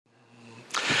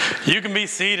You can be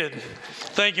seated.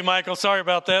 Thank you, Michael. Sorry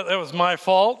about that. That was my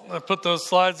fault. I put those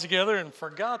slides together and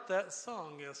forgot that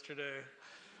song yesterday.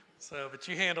 But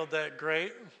you handled that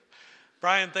great.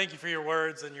 Brian, thank you for your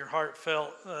words and your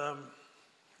heartfelt.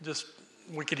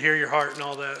 We could hear your heart and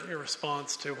all that, your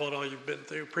response to what all you've been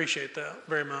through. Appreciate that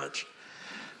very much.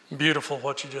 Beautiful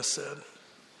what you just said.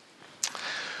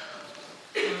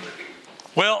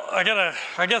 Well,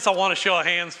 I guess I want to show of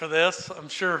hands for this. I'm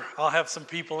sure I'll have some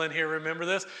people in here remember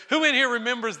this. Who in here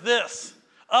remembers this?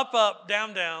 Up, up,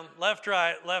 down, down, left,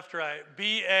 right,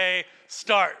 BA,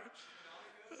 start.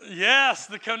 Yes,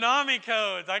 the Konami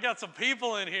codes. I got some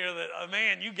people in here that,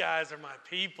 man, you guys are my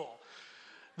people.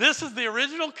 This is the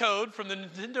original code from the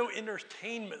Nintendo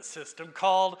Entertainment System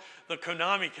called the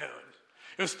Konami code.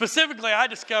 It was specifically, I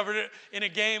discovered it in a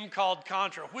game called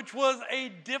Contra, which was a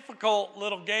difficult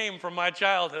little game from my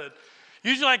childhood.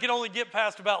 Usually I could only get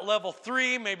past about level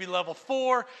 3, maybe level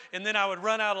 4, and then I would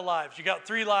run out of lives. You got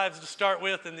 3 lives to start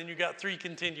with, and then you got 3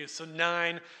 continues, so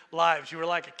 9 lives. You were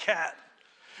like a cat.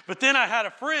 But then I had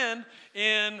a friend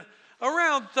in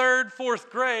around 3rd, 4th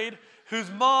grade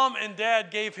whose mom and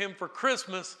dad gave him for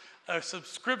Christmas a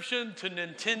subscription to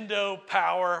Nintendo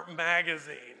Power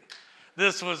magazine.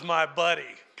 This was my buddy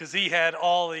because he had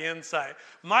all the insight.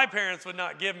 My parents would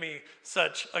not give me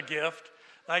such a gift.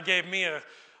 They gave me a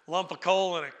lump of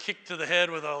coal and a kick to the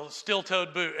head with a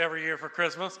steel-toed boot every year for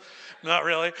Christmas. Not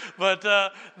really.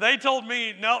 But they told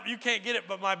me, nope, you can't get it.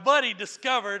 But my buddy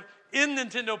discovered in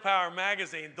Nintendo Power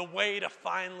magazine the way to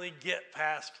finally get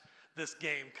past this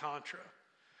game, Contra.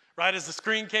 Right as the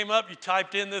screen came up, you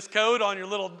typed in this code with your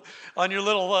little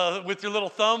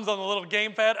thumbs on the little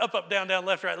gamepad, up, up, down, down,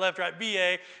 left, right,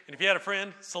 BA. And if you had a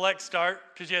friend, select start,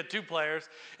 because you had 2 players.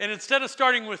 And instead of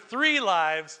starting with 3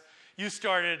 lives, you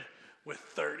started with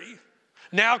 30.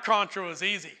 Now Contra was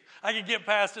easy. I could get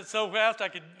past it so fast,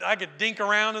 I could dink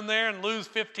around in there and lose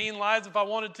 15 lives if I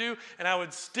wanted to, and I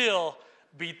would still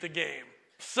beat the game.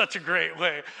 Such a great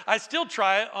way. I still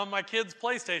try it on my kid's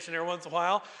PlayStation every once in a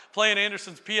while, playing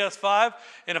Anderson's PS5,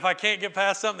 and if I can't get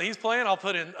past something he's playing, I'll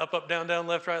put in up, up, down, down,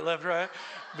 left, right,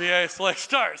 BA, select,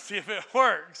 start, see if it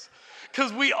works.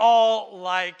 Because we all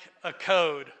like a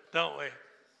code, don't we?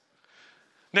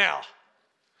 Now,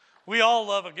 we all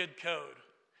love a good code.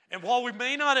 And while we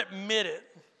may not admit it,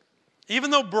 even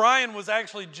though Brian was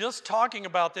actually just talking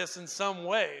about this in some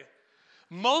way,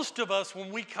 most of us, when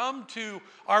we come to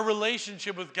our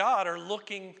relationship with God, are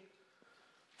looking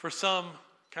for some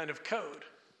kind of code.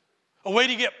 A way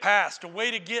to get past, a way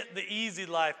to get the easy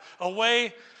life, a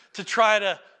way to try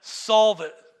to solve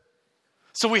it.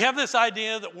 So we have this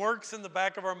idea that works in the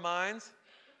back of our minds,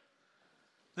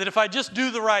 that if I just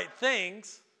do the right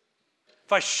things,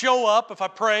 if I show up, if I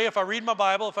pray, if I read my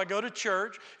Bible, if I go to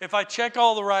church, if I check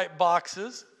all the right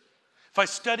boxes, if I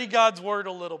study God's Word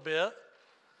a little bit,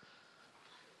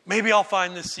 maybe I'll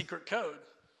find this secret code.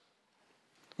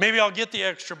 Maybe I'll get the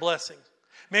extra blessing.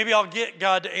 Maybe I'll get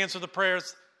God to answer the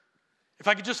prayers if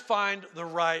I could just find the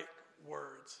right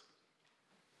words.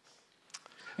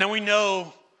 Now we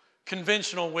know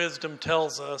conventional wisdom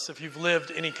tells us, if you've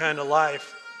lived any kind of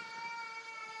life,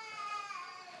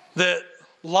 that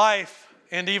life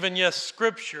and even, yes,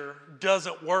 Scripture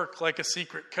doesn't work like a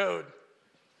secret code.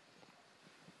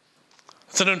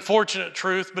 It's an unfortunate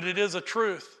truth, but it is a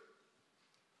truth.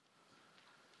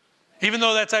 Even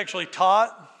though that's actually taught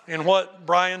in what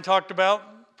Brian talked about,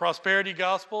 prosperity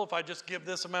gospel, if I just give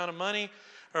this amount of money,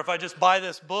 or if I just buy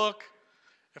this book,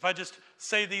 if I just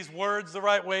say these words the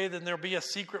right way, then there'll be a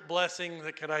secret blessing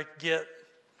that I get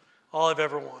all I've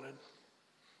ever wanted.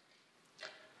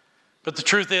 But the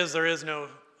truth is, there is no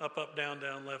up, up, down,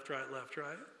 down, left, right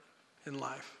in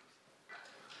life.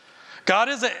 God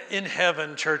is in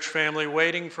heaven, church family,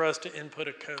 waiting for us to input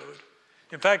a code.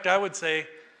 In fact, I would say,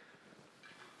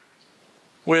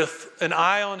 with an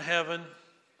eye on heaven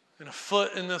and a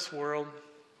foot in this world,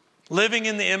 living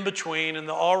in the in-between in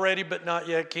the already but not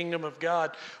yet kingdom of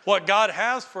God, what God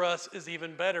has for us is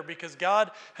even better, because God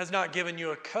has not given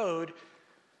you a code.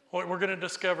 What we're going to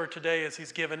discover today is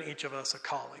He's given each of us a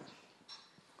calling.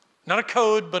 Not a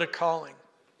code, but a calling.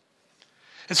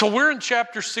 And so we're in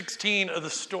chapter 16 of the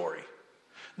story.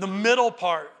 The middle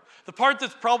part. The part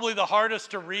that's probably the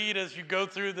hardest to read as you go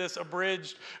through this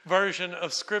abridged version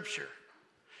of Scripture.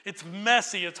 It's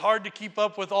messy. It's hard to keep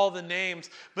up with all the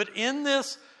names. But in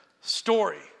this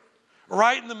story,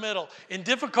 right in the middle, in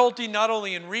difficulty not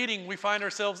only in reading, we find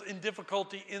ourselves in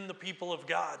difficulty in the people of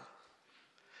God.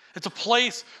 It's a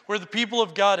place where the people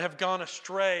of God have gone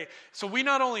astray. So we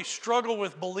not only struggle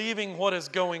with believing what is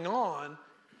going on,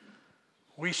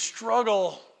 we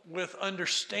struggle with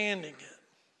understanding it.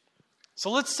 So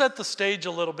let's set the stage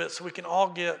a little bit so we can all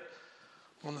get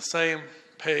on the same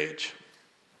page.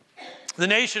 The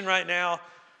nation right now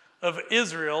of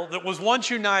Israel that was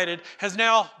once united has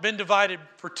now been divided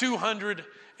for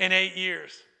 208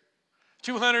 years.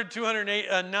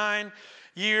 209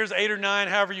 years, 8 or 9,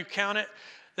 however you count it.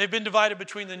 They've been divided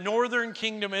between the northern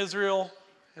kingdom Israel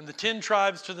and the 10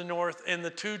 tribes to the north and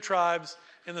the 2 tribes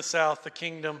in the south, the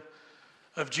kingdom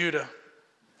of Judah.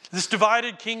 This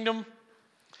divided kingdom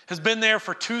has been there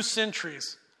for 2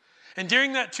 centuries. And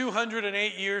during that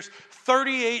 208 years,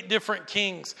 38 different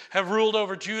kings have ruled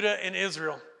over Judah and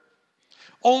Israel.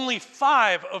 Only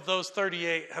 5 of those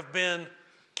 38 have been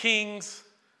kings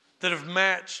that have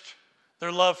matched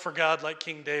their love for God like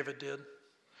King David did.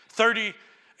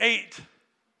 38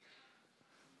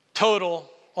 total,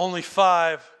 only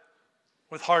 5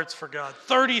 with hearts for God.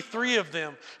 33 of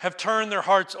them have turned their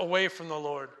hearts away from the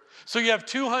Lord. So you have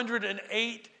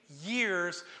 208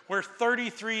 years where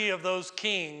 33 of those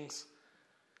kings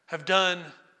have done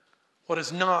what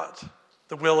is not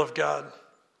the will of God.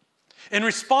 In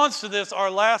response to this,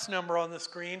 our last number on the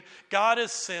screen, God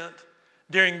has sent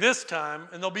during this time,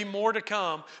 and there'll be more to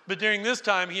come, but during this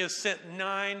time he has sent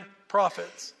 9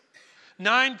 prophets.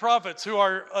 9 prophets who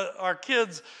our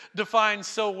kids define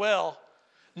so well.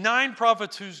 9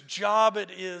 prophets whose job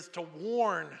it is to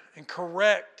warn and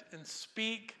correct and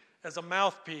speak as a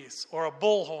mouthpiece or a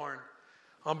bullhorn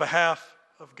on behalf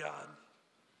of God.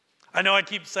 I know I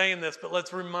keep saying this, but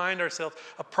let's remind ourselves,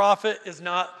 a prophet is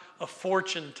not a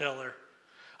fortune teller.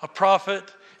 A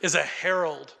prophet is a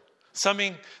herald,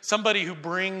 somebody who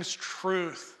brings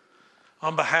truth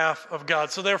on behalf of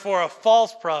God. So therefore, a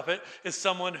false prophet is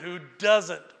someone who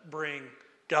doesn't bring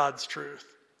God's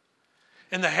truth.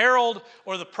 And the herald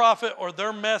or the prophet or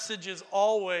their message is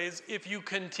always, if you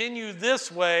continue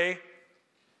this way,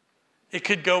 it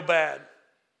could go bad.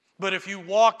 But if you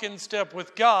walk in step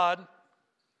with God,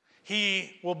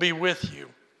 he will be with you.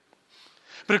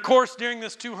 But of course, during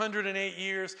this 208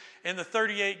 years and the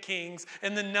 38 kings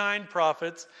and the 9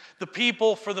 prophets, the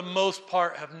people for the most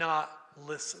part have not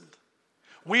listened.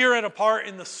 We are at a part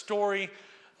in the story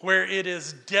where it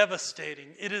is devastating,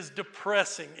 it is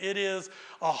depressing, it is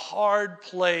a hard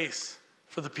place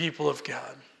for the people of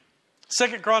God.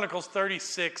 2 Chronicles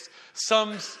 36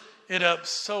 sums it up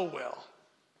so well,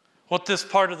 what this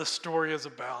part of the story is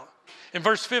about. In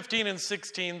verse 15 and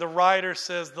 16, the writer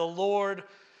says, "The Lord,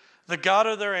 the God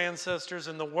of their ancestors,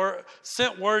 and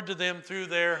sent word to them through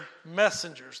their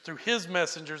messengers, through his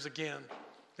messengers again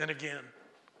and again,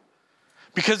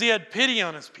 because he had pity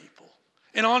on his people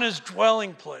and on his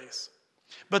dwelling place.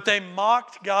 But they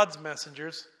mocked God's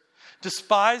messengers,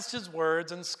 despised his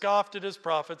words, and scoffed at his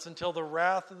prophets until the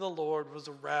wrath of the Lord was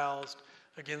aroused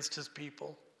against his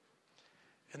people.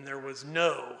 And there was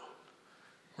no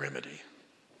remedy."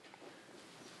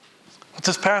 What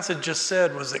this passage just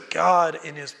said was that God,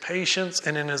 in his patience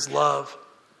and in his love,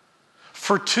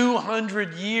 for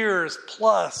 200 years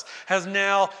plus, has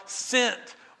now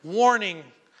sent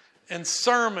warning and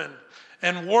sermon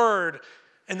and word,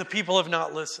 and the people have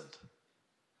not listened.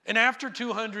 And after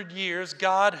 200 years,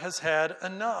 God has had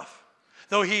enough.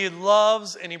 Though he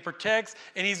loves and he protects,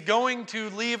 and he's going to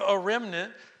leave a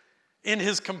remnant in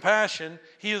his compassion,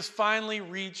 he has finally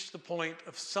reached the point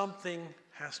of something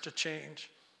has to change.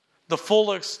 The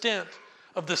full extent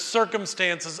of the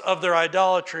circumstances of their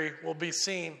idolatry will be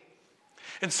seen.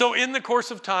 And so in the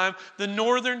course of time, the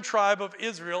northern tribe of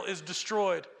Israel is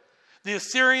destroyed. The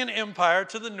Assyrian Empire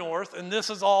to the north, and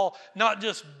this is all not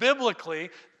just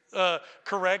biblically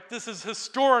correct, this is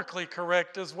historically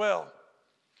correct as well.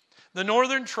 The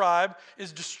northern tribe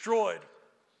is destroyed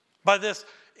by this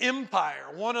empire,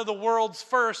 one of the world's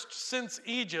first since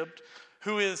Egypt,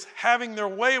 who is having their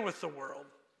way with the world.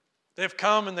 They've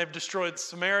come and they've destroyed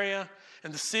Samaria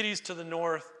and the cities to the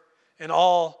north and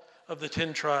all of the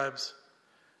 10 tribes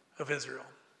of Israel.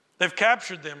 They've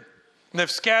captured them and they've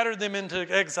scattered them into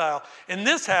exile. And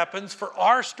this happens for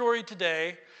our story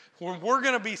today, when we're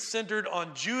going to be centered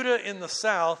on Judah in the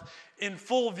south in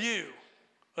full view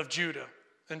of Judah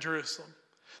and Jerusalem.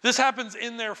 This happens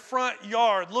in their front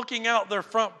yard, looking out their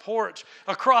front porch,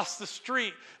 across the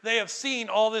street. They have seen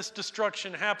all this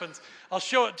destruction happens. I'll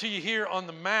show it to you here on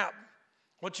the map.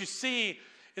 What you see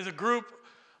is a group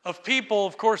of people.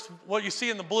 Of course, what you see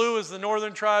in the blue is the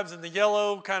northern tribes, and the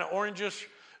yellow, kind of orangish,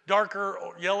 darker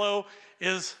yellow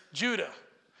is Judah.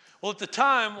 Well, at the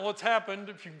time, what's happened,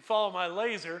 if you can follow my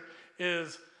laser,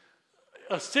 is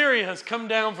Assyria has come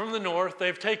down from the north.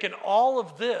 They've taken all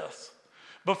of this.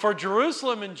 But for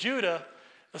Jerusalem and Judah,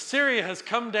 Assyria has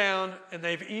come down and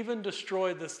they've even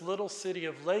destroyed this little city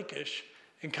of Lachish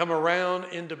and come around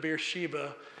into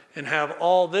Beersheba and have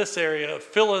all this area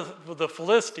of the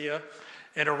Philistia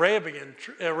and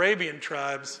Arabian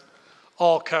tribes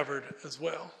all covered as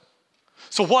well.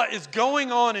 So what is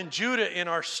going on in Judah in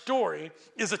our story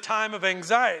is a time of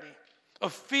anxiety,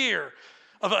 of fear,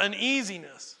 of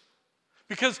uneasiness.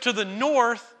 Because to the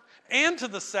north and to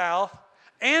the south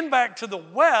and back to the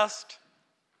west,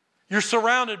 you're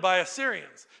surrounded by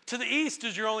Assyrians. To the east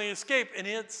is your only escape, and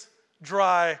it's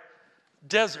dry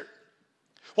desert.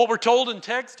 What we're told in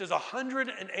text is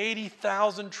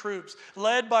 180,000 troops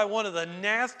led by one of the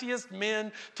nastiest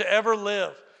men to ever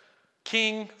live,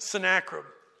 King Sennacherib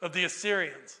of the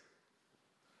Assyrians.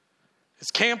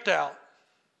 Is camped out,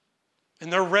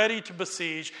 and they're ready to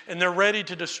besiege, and they're ready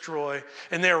to destroy,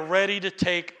 and they're ready to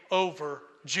take over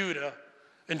Judah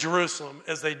and Jerusalem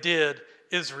as they did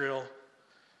Israel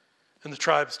and the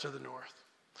tribes to the north.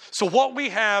 So what we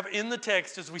have in the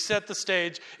text as we set the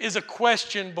stage is a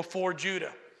question before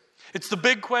Judah. It's the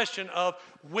big question of,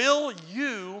 will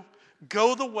you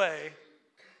go the way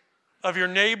of your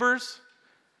neighbors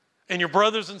and your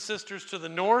brothers and sisters to the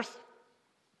north,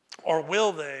 or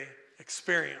will they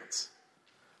experience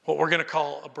what we're going to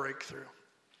call a breakthrough?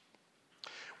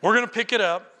 We're going to pick it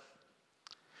up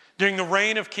during the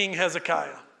reign of King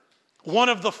Hezekiah, one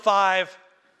of the 5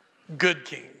 good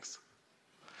kings.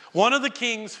 One of the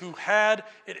kings who had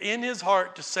it in his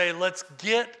heart to say, let's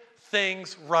get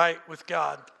things right with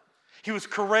God. He was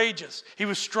courageous. He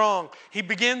was strong. He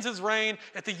begins his reign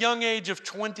at the young age of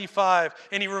 25,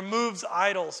 and he removes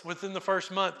idols within the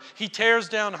first month. He tears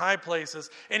down high places,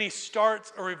 and he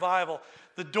starts a revival.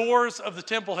 The doors of the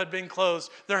temple had been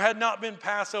closed. There had not been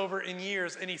Passover in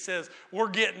years, and he says, we're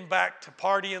getting back to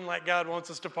partying like God wants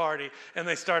us to party, and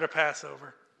they start a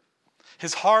Passover.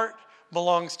 His heart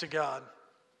belongs to God.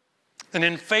 And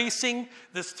in facing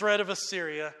this threat of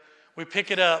Assyria, we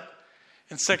pick it up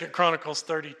in 2 Chronicles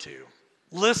 32.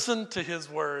 Listen to his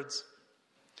words.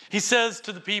 He says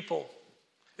to the people,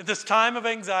 at this time of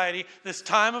anxiety, this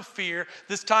time of fear,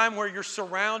 this time where you're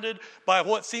surrounded by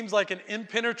what seems like an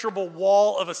impenetrable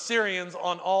wall of Assyrians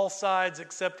on all sides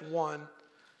except one,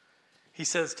 he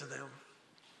says to them,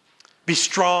 be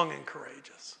strong and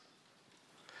courageous.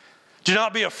 Do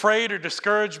not be afraid or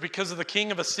discouraged because of the king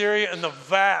of Assyria and the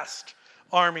vast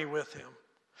army with him.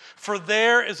 For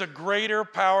there is a greater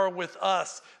power with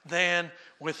us than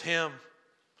with him.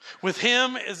 With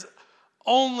him is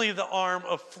only the arm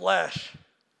of flesh,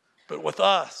 but with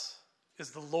us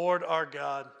is the Lord our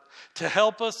God to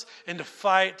help us and to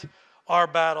fight our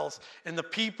battles. And the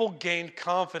people gained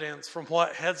confidence from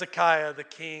what Hezekiah, the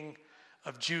king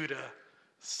of Judah,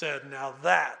 said. Now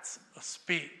that's a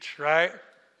speech, right?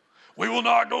 We will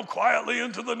not go quietly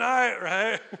into the night,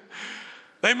 right?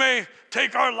 They may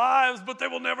take our lives, but they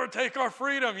will never take our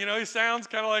freedom. You know, he sounds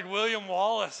kind of like William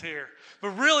Wallace here. But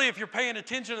really, if you're paying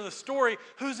attention to the story,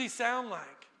 who's he sound like?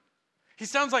 He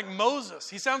sounds like Moses.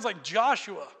 He sounds like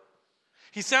Joshua.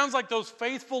 He sounds like those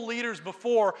faithful leaders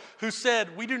before who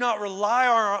said, we do not rely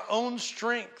on our own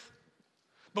strength,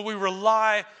 but we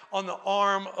rely on the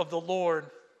arm of the Lord.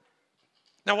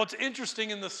 Now, what's interesting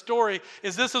in the story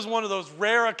is this is one of those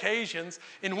rare occasions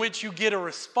in which you get a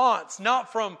response,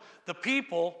 not from the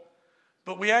people,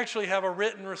 but we actually have a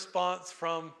written response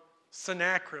from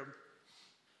Sennacherib.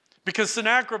 Because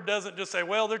Sennacherib doesn't just say,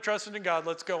 well, they're trusting in God,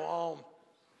 let's go home.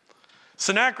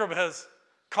 Sennacherib has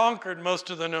conquered most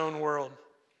of the known world.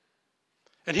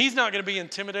 And he's not going to be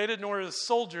intimidated, nor his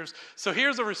soldiers. So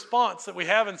here's a response that we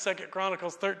have in 2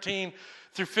 Chronicles 13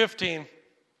 through 15.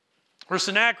 Where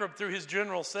Sennacherib, through his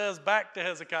general, says back to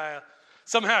Hezekiah,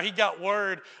 somehow he got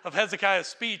word of Hezekiah's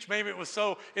speech. Maybe it was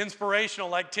so inspirational,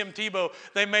 like Tim Tebow.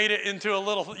 They made it into a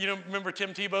little, remember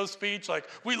Tim Tebow's speech? Like,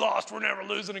 we lost, we're never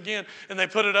losing again. And they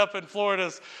put it up in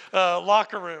Florida's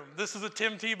locker room. This is a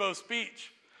Tim Tebow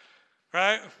speech,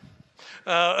 right?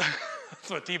 That's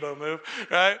my Tebow move,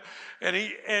 right?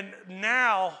 And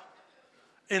now,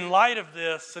 in light of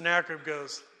this, Sennacherib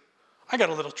goes, I got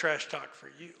a little trash talk for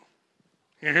you.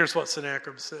 And here's what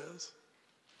Sennacherib says.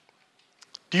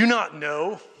 Do you not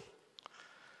know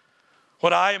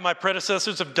what I and my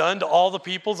predecessors have done to all the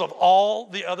peoples of all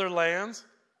the other lands?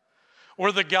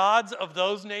 Were the gods of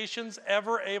those nations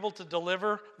ever able to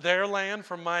deliver their land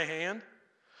from my hand?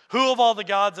 Who of all the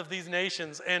gods of these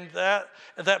nations and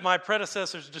that my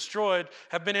predecessors destroyed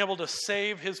have been able to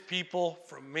save his people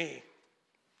from me?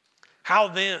 How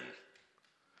then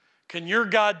can your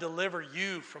God deliver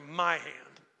you from my hand?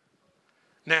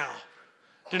 Now,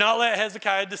 do not let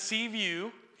Hezekiah deceive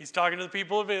you. He's talking to the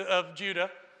people of Judah.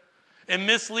 And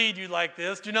mislead you like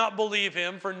this. Do not believe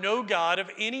him, for no God of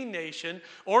any nation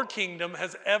or kingdom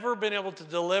has ever been able to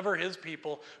deliver his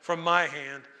people from my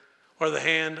hand or the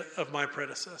hand of my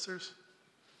predecessors?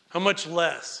 How much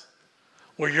less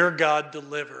will your God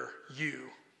deliver you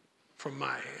from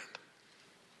my hand?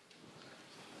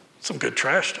 Some good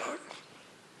trash talk.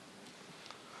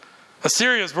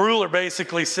 Assyria's ruler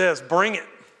basically says, bring it.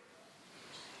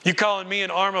 You calling me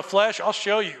an arm of flesh? I'll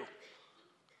show you.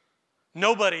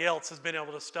 Nobody else has been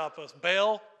able to stop us.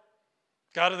 Baal,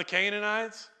 god of the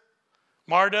Canaanites.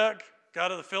 Marduk,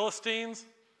 god of the Philistines.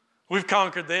 We've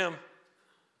conquered them.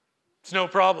 It's no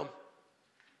problem.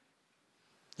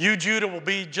 You, Judah, will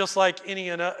be just like any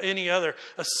other.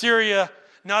 Assyria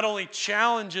not only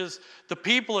challenges the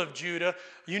people of Judah,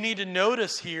 you need to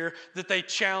notice here that they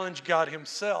challenge God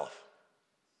himself.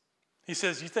 He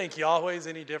says, you think Yahweh's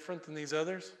any different than these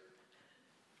others?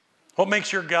 What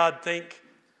makes your God think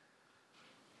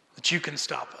that you can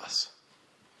stop us?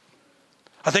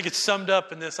 I think it's summed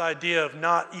up in this idea of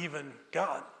not even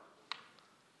God.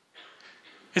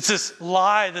 It's this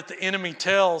lie that the enemy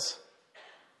tells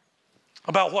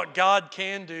about what God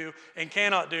can do and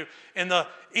cannot do. And the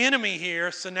enemy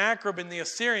here, Sennacherib and the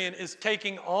Assyrian, is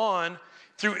taking on,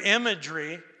 through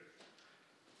imagery,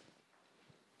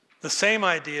 the same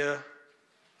idea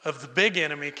of the big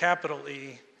enemy, capital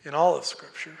E, in all of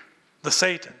Scripture, the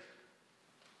Satan.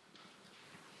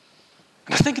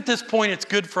 And I think at this point it's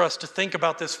good for us to think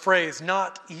about this phrase,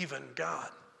 not even God.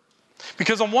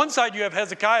 Because on one side you have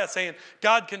Hezekiah saying,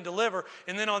 God can deliver,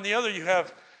 and then on the other you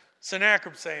have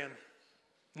Sennacherib saying,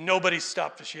 nobody's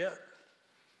stopped us yet.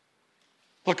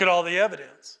 Look at all the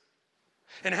evidence.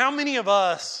 And how many of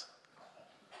us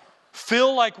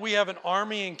feel like we have an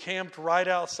army encamped right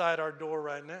outside our door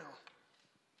right now?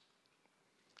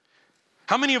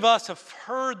 How many of us have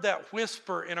heard that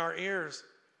whisper in our ears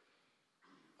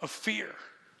of fear?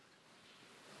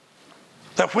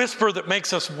 That whisper that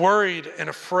makes us worried and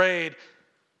afraid.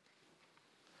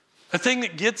 The thing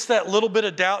that gets that little bit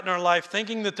of doubt in our life,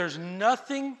 thinking that there's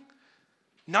nothing,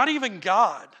 not even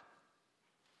God,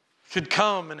 could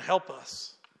come and help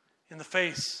us in the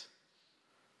face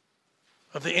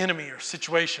of the enemy or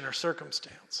situation or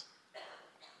circumstance.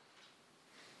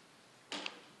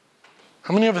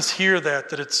 How many of us hear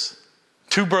that it's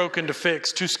too broken to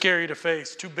fix, too scary to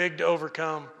face, too big to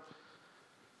overcome?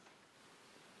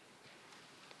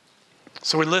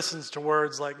 So he listens to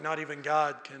words like, not even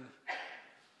God can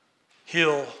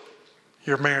heal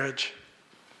your marriage.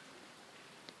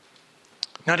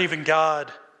 Not even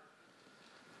God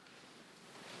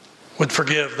would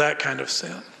forgive that kind of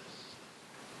sin.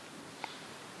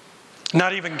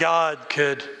 Not even God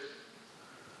could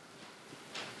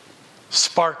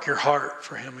spark your heart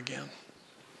for him again.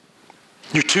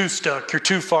 You're too stuck. You're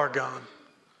too far gone.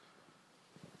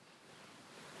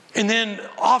 And then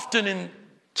often in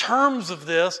terms of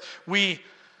this, we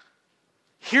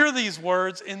hear these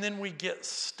words and then we get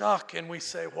stuck and we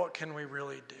say, what can we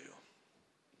really do?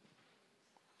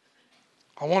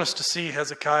 I want us to see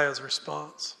Hezekiah's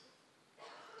response.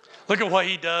 Look at what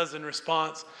he does in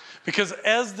response. Because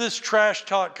as this trash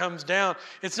talk comes down,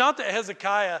 it's not that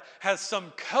Hezekiah has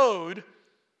some code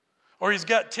or he's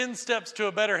got 10 steps to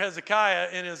a better Hezekiah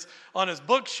on his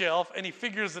bookshelf and he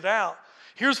figures it out.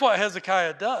 Here's what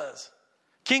Hezekiah does.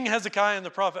 King Hezekiah and the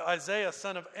prophet Isaiah,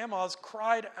 son of Amoz,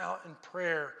 cried out in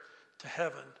prayer to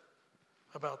heaven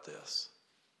about this.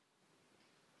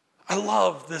 I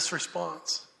love this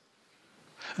response.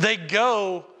 They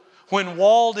go when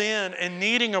walled in and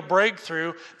needing a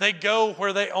breakthrough, they go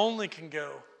where they only can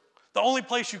go. The only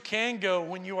place you can go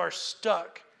when you are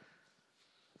stuck.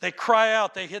 They cry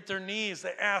out, they hit their knees,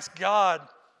 they ask God,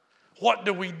 what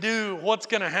do we do? What's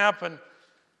going to happen?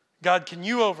 God, can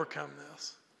you overcome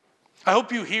this? I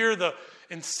hope you hear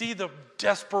and see the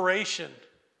desperation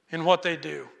in what they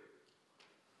do.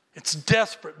 It's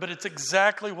desperate, but it's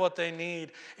exactly what they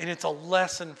need, and it's a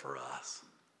lesson for us.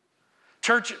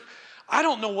 Church, I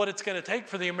don't know what it's going to take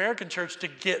for the American church to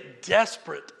get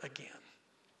desperate again.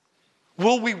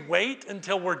 Will we wait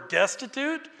until we're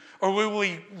destitute, or will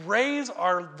we raise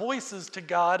our voices to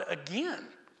God again?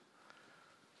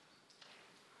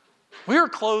 We are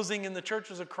closing in the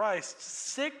churches of Christ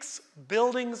 6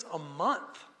 buildings a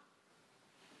month.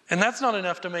 And that's not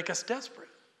enough to make us desperate.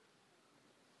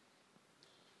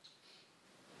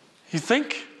 You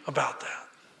think about that.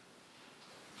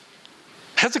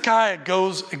 Hezekiah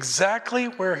goes exactly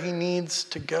where he needs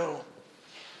to go.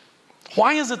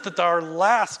 Why is it that our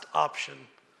last option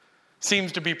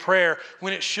seems to be prayer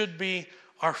when it should be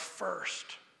our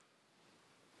first?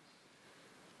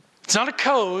 It's not a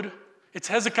code. It's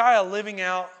Hezekiah living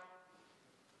out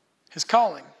his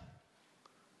calling.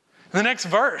 In the next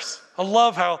verse, I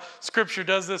love how Scripture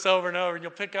does this over and over, and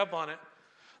you'll pick up on it.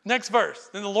 Next verse.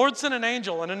 Then the Lord sent an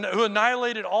angel who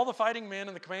annihilated all the fighting men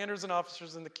and the commanders and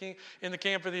officers in the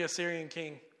camp of the Assyrian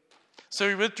king. So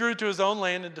he withdrew to his own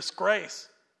land in disgrace.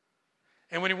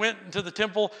 And when he went into the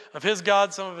temple of his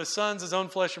God, some of his sons, his own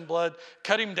flesh and blood,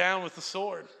 cut him down with the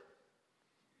sword.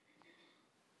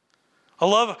 I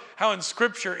love how in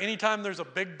Scripture, anytime there's a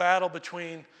big battle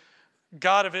between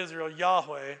God of Israel,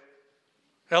 Yahweh,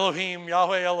 Elohim,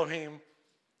 Yahweh Elohim,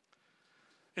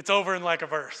 it's over in like a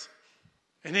verse.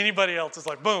 And anybody else is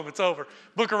like, boom, it's over.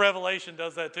 Book of Revelation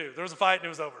does that too. There was a fight and it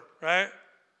was over, right?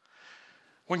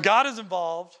 When God is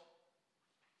involved,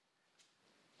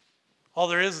 all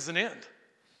there is an end.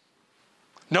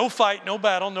 No fight, no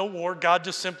battle, no war. God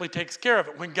just simply takes care of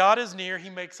it. When God is near, he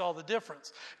makes all the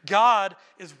difference. God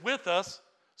is with us.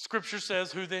 Scripture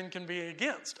says, who then can be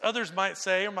against? Others might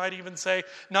say, or might even say,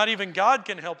 not even God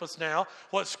can help us now.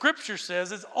 What Scripture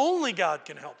says is only God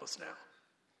can help us now.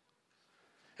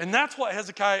 And that's what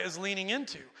Hezekiah is leaning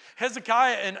into.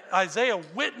 Hezekiah and Isaiah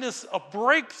witness a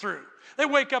breakthrough. They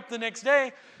wake up the next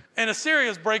day and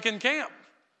Assyria's breaking camp.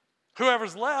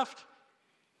 Whoever's left.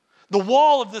 The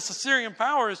wall of this Assyrian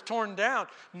power is torn down,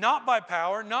 not by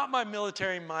power, not by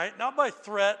military might, not by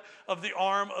threat of the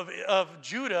arm of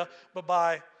Judah, but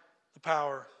by the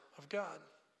power of God.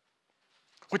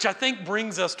 Which I think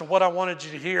brings us to what I wanted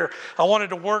you to hear. I wanted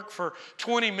to work for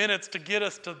 20 minutes to get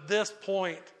us to this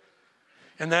point,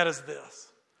 and that is this.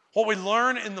 What we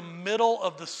learn in the middle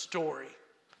of the story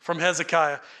from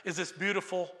Hezekiah is this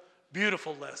beautiful,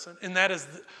 beautiful lesson, and that is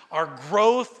our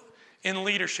growth in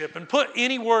leadership. And put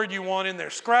any word you want in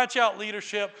there. Scratch out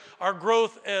leadership, our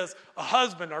growth as a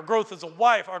husband, our growth as a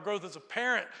wife, our growth as a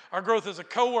parent, our growth as a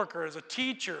coworker, as a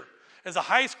teacher, as a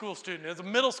high school student, as a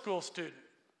middle school student.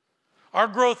 Our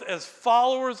growth as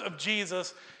followers of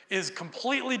Jesus is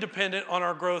completely dependent on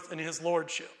our growth in his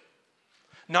lordship.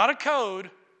 Not a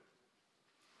code,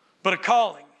 but a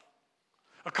calling.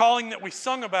 A calling that we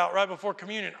sung about right before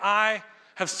communion. I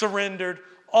have surrendered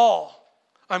all.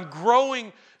 I'm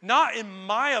growing not in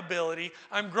my ability,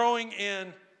 I'm growing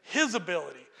in his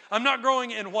ability. I'm not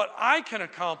growing in what I can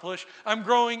accomplish, I'm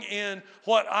growing in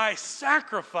what I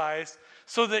sacrifice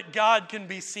so that God can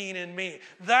be seen in me.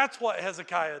 That's what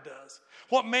Hezekiah does.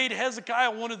 What made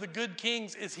Hezekiah one of the good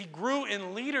kings is he grew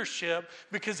in leadership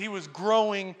because he was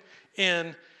growing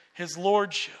in his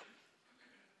lordship.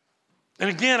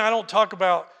 And again, I don't talk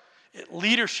about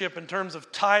leadership in terms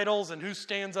of titles and who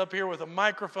stands up here with a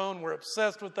microphone. We're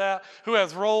obsessed with that. Who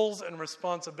has roles and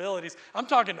responsibilities. I'm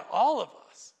talking to all of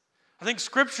us. I think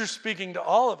Scripture's speaking to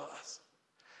all of us.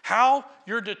 How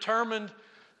you're determined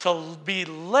to be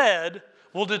led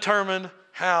will determine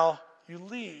how you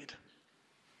lead.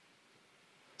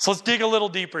 So let's dig a little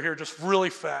deeper here, just really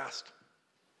fast.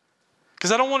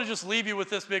 Because I don't want to just leave you with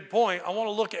this big point. I want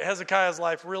to look at Hezekiah's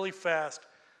life really fast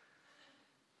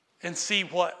and see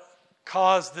what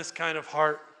caused this kind of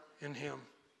heart in him.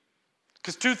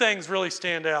 Because two things really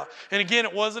stand out. And again,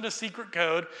 it wasn't a secret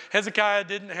code. Hezekiah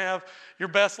didn't have your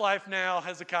best life now,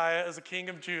 Hezekiah, as a king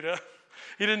of Judah.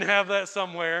 He didn't have that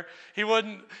somewhere. He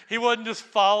wasn't just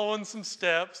following some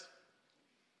steps.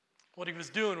 What he was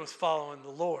doing was following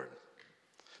the Lord.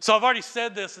 So I've already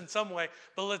said this in some way,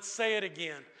 but let's say it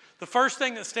again. The first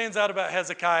thing that stands out about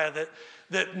Hezekiah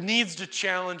that needs to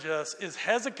challenge us is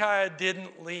Hezekiah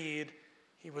didn't lead,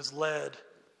 he was led.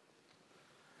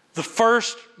 The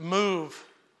first move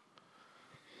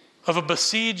of a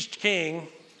besieged king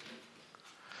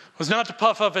was not to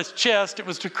puff up his chest, it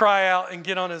was to cry out and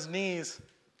get on his knees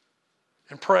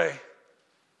and pray.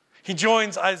 He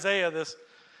joins Isaiah, this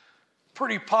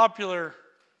pretty popular,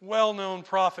 well-known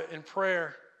prophet, in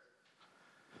prayer.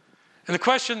 And the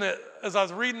question that, as I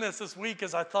was reading this week,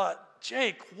 as I thought,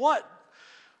 Jake, what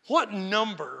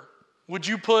number would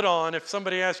you put on if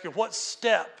somebody asked you, what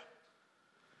step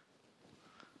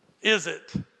is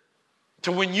it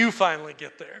to when you finally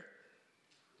get there?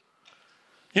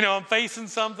 You know, I'm facing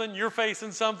something, you're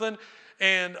facing something,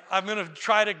 and I'm going to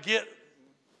try to get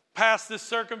past this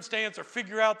circumstance or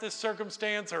figure out this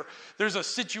circumstance, or there's a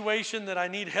situation that I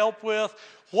need help with.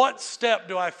 What step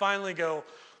do I finally go,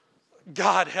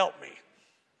 God help me?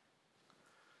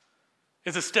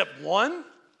 Is it step one?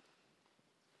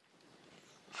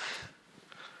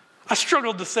 I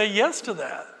struggled to say yes to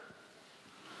that.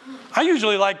 I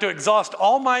usually like to exhaust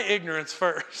all my ignorance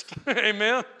first.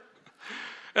 Amen?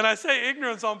 And I say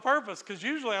ignorance on purpose because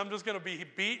usually I'm just going to be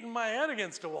beating my head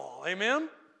against a wall. Amen?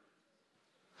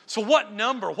 So what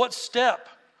number, what step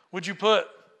would you put?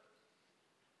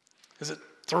 Is it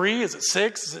 3? Is it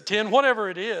 6? Is it 10? Whatever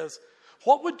it is.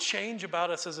 What would change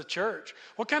about us as a church?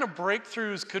 What kind of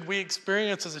breakthroughs could we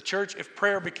experience as a church if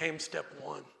prayer became step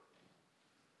 1?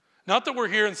 Not that we're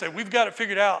here and say, we've got it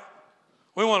figured out.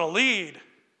 We want to lead.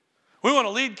 We want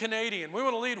to lead Canadian. We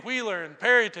want to lead Wheeler and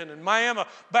Perryton and Miami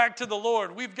back to the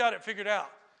Lord. We've got it figured out.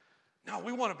 No,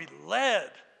 we want to be led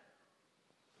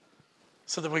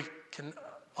so that we can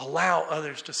allow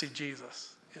others to see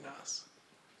Jesus in us.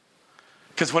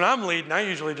 Because when I'm leading, I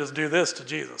usually just do this to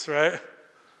Jesus, right?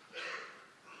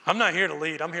 I'm not here to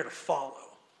lead. I'm here to follow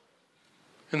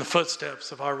in the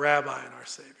footsteps of our Rabbi and our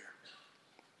Savior.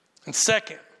 And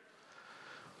second,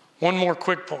 one more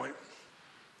quick point,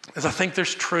 is I think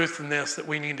there's truth in this that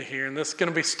we need to hear, and this is going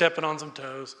to be stepping on some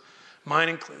toes, mine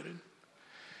included,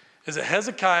 is that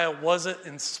Hezekiah wasn't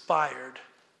inspired.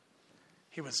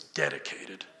 He was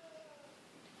dedicated.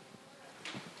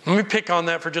 Let me pick on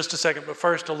that for just a second, but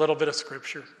first a little bit of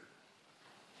scripture.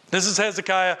 This is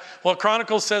Hezekiah. What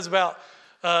Chronicles says about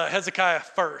Hezekiah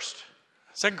first.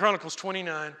 2 Chronicles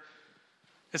 29.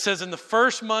 It says, in the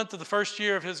first month of the first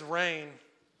year of his reign,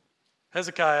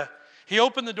 Hezekiah, he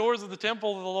opened the doors of the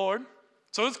temple of the Lord.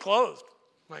 So it's closed,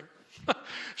 like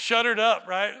shuttered up,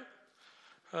 right?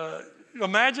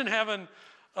 Imagine having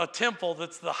a temple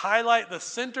that's the highlight, the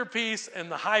centerpiece,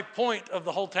 and the high point of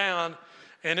the whole town,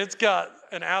 and it's got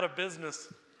an out of business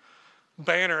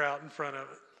banner out in front of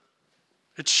it.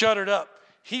 It's shuttered up.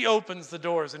 He opens the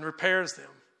doors and repairs them.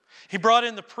 He brought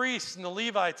in the priests and the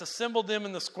Levites, assembled them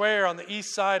in the square on the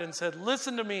east side, and said,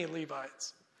 listen to me,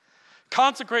 Levites.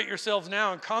 Consecrate yourselves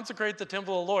now and consecrate the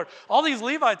temple of the Lord. All these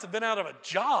Levites have been out of a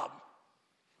job.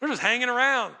 They're just hanging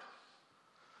around,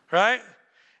 right?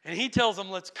 And he tells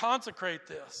them, let's consecrate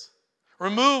this.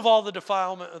 Remove all the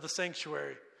defilement of the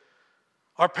sanctuary.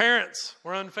 Our parents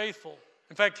were unfaithful.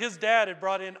 In fact, his dad had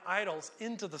brought in idols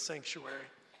into the sanctuary.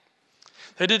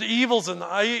 They did evil in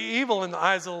the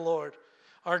eyes of the Lord,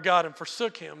 our God, and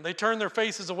forsook him. They turned their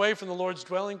faces away from the Lord's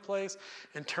dwelling place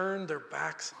and turned their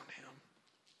backs on him.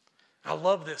 I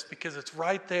love this because it's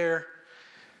right there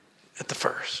at the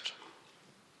first.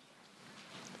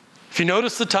 If you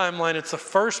notice the timeline, it's the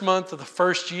first month of the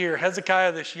first year.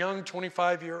 Hezekiah, this young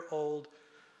 25-year-old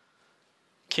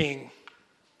king,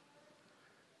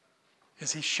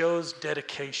 as he shows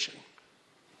dedication.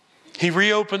 He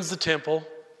reopens the temple.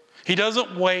 He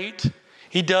doesn't wait.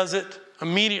 He does it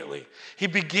immediately. He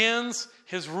begins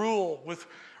his rule with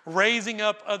raising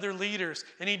up other leaders.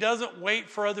 And he doesn't wait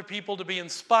for other people to be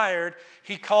inspired.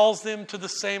 He calls them to the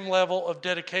same level of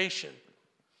dedication.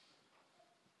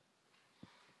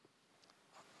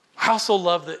 I also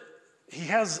love that he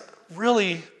has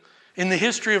really, in the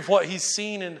history of what he's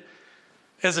seen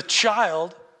as a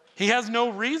child, he has no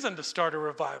reason to start a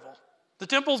revival. The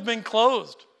temple's been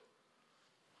closed.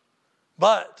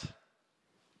 But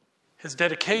his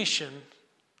dedication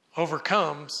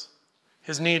overcomes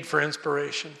his need for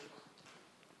inspiration.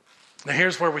 Now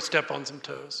here's where we step on some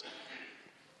toes.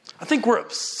 I think we're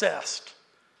obsessed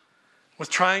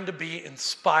with trying to be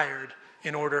inspired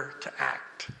in order to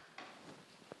act.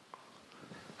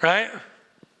 Right?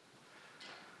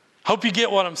 Hope you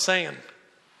get what I'm saying.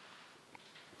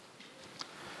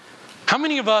 How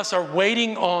many of us are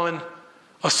waiting on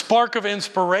a spark of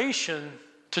inspiration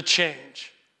to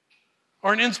change?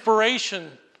 Or an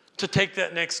inspiration to take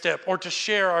that next step, or to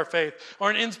share our faith, or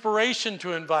an inspiration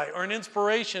to invite, or an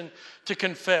inspiration to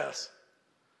confess,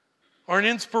 or an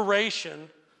inspiration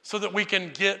so that we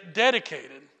can get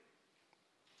dedicated.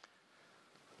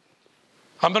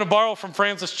 I'm going to borrow from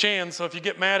Francis Chan, so if you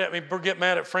get mad at me, get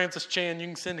mad at Francis Chan, you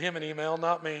can send him an email,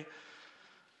 not me.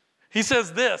 He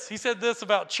says this. He said this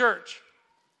about church.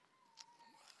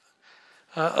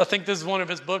 I think this is one of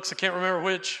his books. I can't remember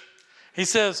which. He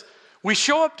says, we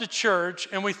show up to church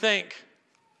and we think,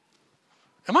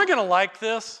 am I going to like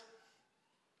this?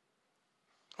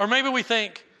 Or maybe we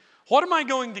think, what am I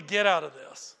going to get out of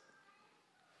this?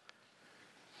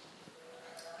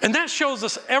 And that shows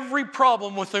us every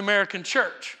problem with the American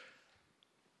church.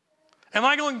 Am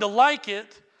I going to like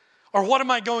it, or what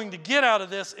am I going to get out of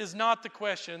this is not the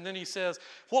question. And then he says,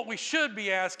 what we should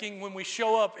be asking when we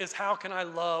show up is, how can I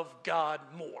love God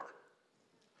more?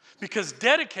 Because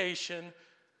dedication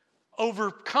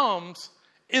overcomes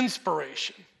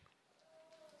inspiration.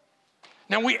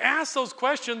 Now we ask those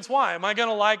questions, why? Am I going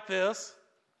to like this?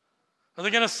 Are they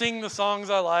going to sing the songs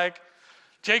I like?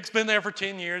 Jake's been there for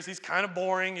 10 years. He's kind of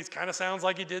boring. He kind of sounds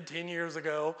like he did 10 years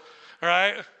ago,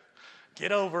 right?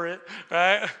 Get over it,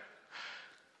 right?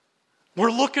 We're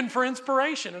looking for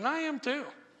inspiration, and I am too.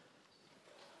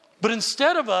 But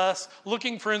instead of us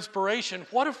looking for inspiration,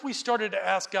 what if we started to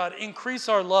ask God, increase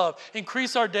our love,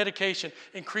 increase our dedication,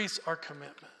 increase our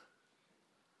commitment?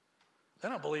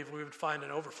 Then I believe we would find an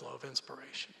overflow of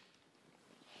inspiration.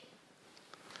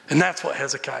 And that's what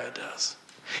Hezekiah does.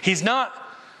 He's not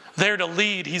there to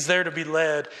lead. He's there to be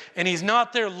led. And he's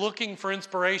not there looking for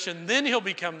inspiration. Then he'll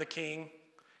become the king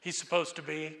he's supposed to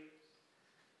be.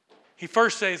 He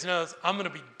first says, no, I'm going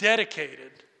to be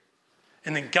dedicated.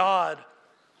 And then God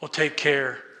will take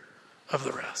care of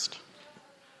the rest.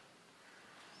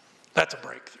 That's a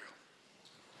breakthrough.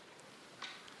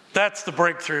 That's the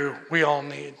breakthrough we all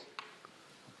need.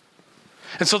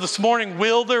 And so this morning,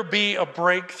 will there be a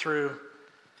breakthrough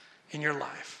in your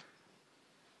life?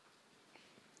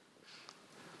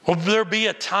 Will there be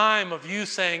a time of you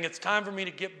saying, it's time for me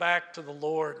to get back to the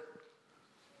Lord?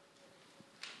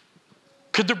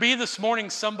 Could there be this morning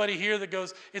somebody here that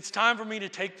goes, it's time for me to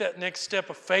take that next step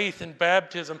of faith in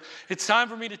baptism. It's time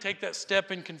for me to take that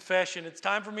step in confession. It's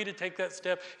time for me to take that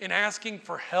step in asking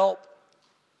for help.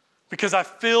 Because I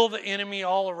feel the enemy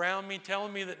all around me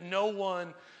telling me that no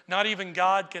one, not even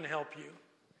God, can help you.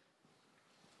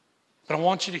 But I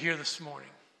want you to hear this morning,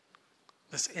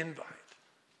 this invite.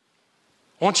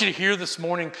 I want you to hear this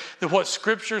morning that what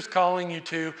Scripture is calling you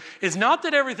to is not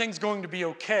that everything's going to be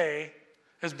okay,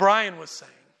 as Brian was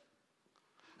saying.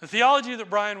 The theology that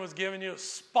Brian was giving you is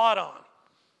spot on.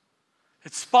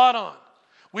 It's spot on.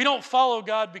 We don't follow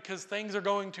God because things are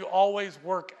going to always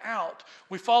work out.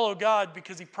 We follow God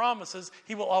because He promises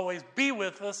He will always be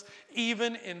with us,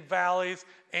 even in valleys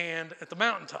and at the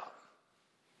mountaintop.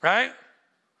 Right?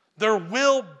 There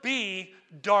will be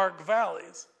dark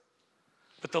valleys,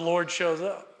 but the Lord shows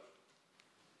up.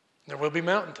 There will be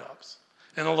mountaintops,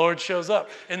 and the Lord shows up.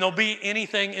 And there'll be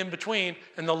anything in between,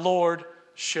 and the Lord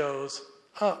shows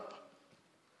up.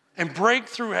 And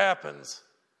breakthrough happens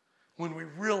when we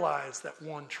realize that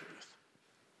one truth.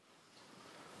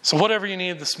 So whatever you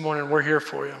need this morning, we're here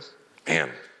for you.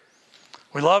 Man,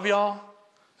 we love y'all.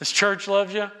 This church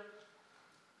loves you.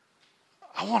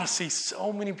 I want to see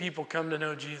so many people come to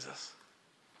know Jesus.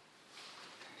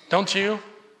 Don't you?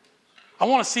 I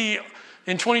want to see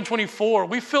in 2024,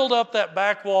 we filled up that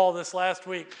back wall this last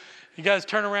week. You guys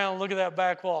turn around and look at that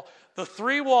back wall. The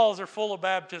 3 walls are full of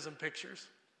baptism pictures.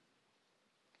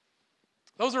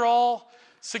 Those are all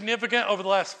significant over the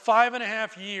last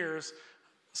 5.5 years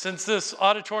since this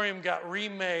auditorium got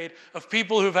remade, of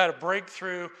people who've had a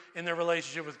breakthrough in their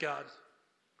relationship with God.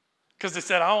 Because they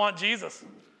said, I want Jesus.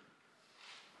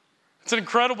 It's an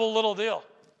incredible little deal.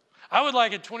 I would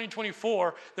like in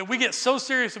 2024 that we get so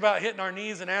serious about hitting our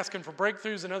knees and asking for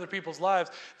breakthroughs in other people's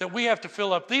lives that we have to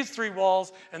fill up these 3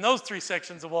 walls and those 3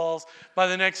 sections of walls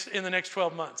in the next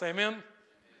 12 months. Amen?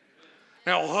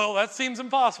 Now, well, that seems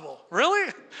impossible.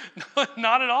 Really?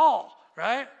 Not at all,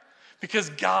 right? Because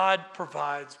God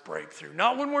provides breakthrough.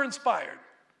 Not when we're inspired,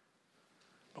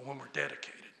 but when we're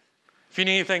dedicated. If you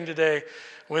need anything today,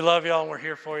 we love y'all and we're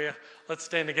here for you. Let's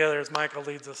stand together as Michael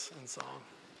leads us in song.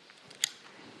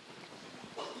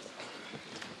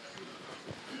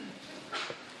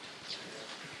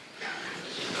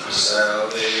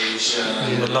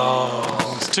 Salvation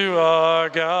belongs to our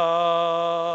God.